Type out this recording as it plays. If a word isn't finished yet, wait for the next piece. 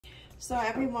So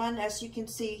everyone, as you can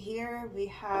see here, we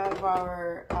have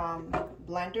our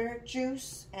blender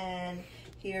juice, and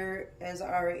here is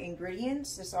our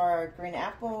ingredients. These are green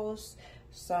apples,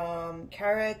 some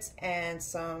carrots, and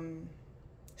some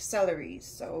celery.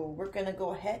 So we're gonna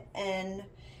go ahead and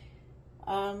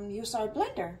use our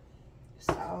blender.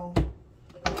 So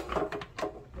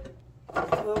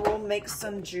we'll make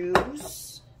some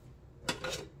juice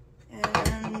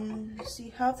and see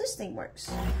how this thing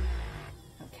works.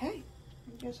 Okay,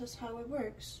 I guess that's how it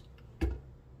works.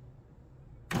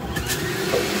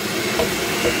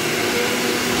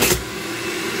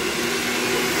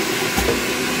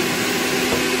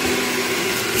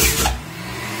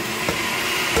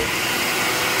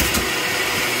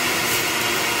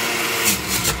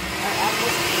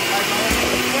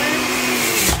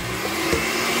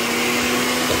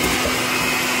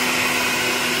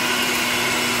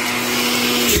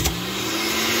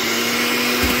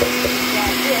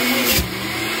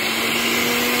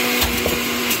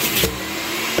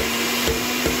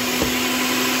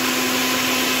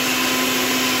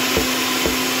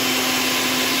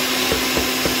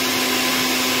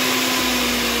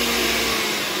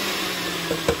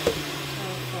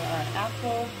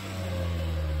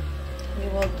 We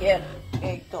will get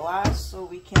a glass so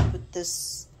we can put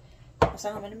this.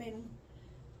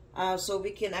 So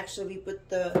we can actually put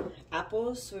the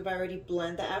apples. We've already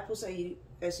blended the apples,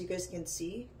 as you guys can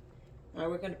see. Now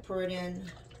we're going to pour it in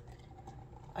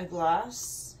a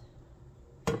glass,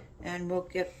 and we'll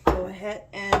go ahead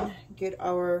and get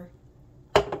our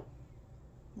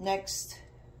next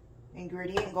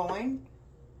ingredient going.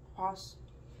 Pause.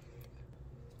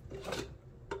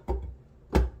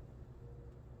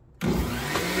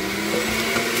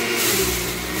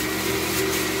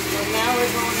 Now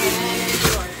we're going ahead and do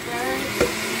our carrots.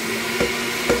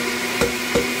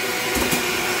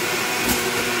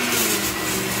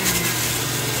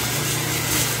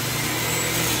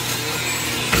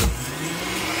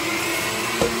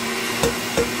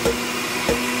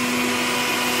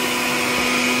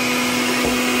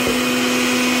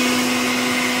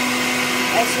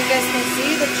 As you guys can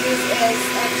see, the juice is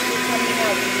actually coming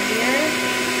out here,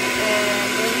 and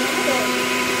there's no way.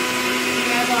 We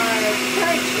have our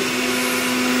carrot juice.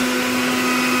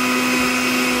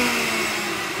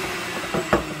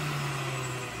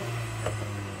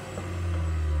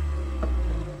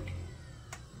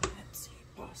 Let's see,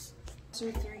 pause.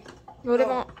 2, 3.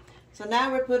 Oh. So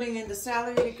now we're putting in the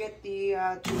celery to get the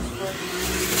juice for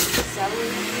the celery.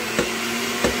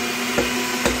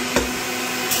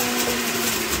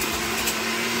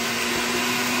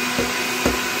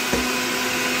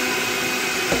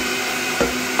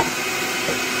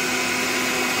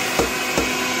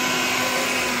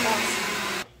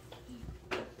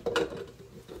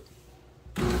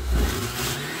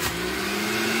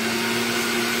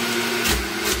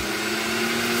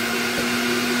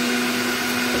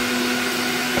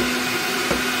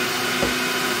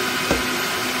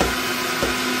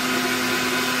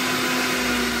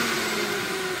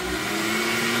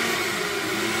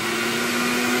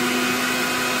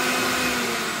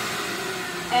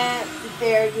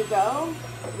 There you go.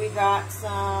 We got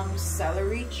some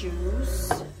celery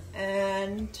juice,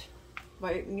 and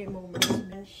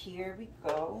here we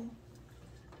go.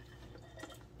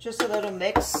 Just a little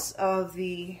mix of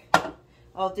these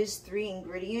 3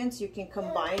 ingredients. You can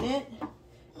combine it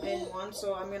in one.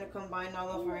 So I'm going to combine all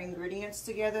of our ingredients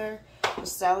together. The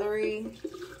celery,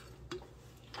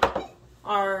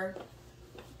 our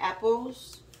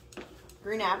apples,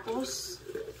 green apples,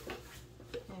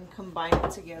 and combine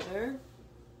it together.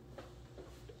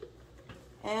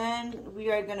 And we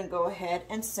are going to go ahead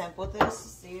and sample this to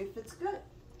see if it's good.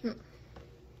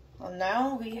 Well,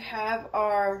 now we have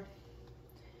our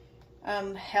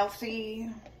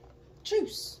healthy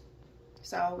juice.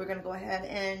 So we're going to go ahead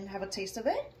and have a taste of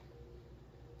it.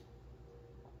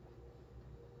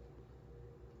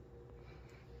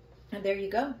 And there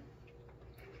you go.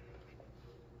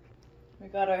 We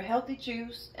got our healthy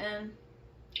juice, and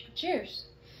cheers.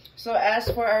 So as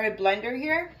for our blender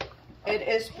here, it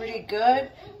is pretty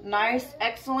good, nice,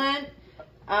 excellent,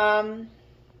 and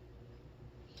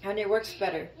it works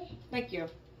better. Thank you.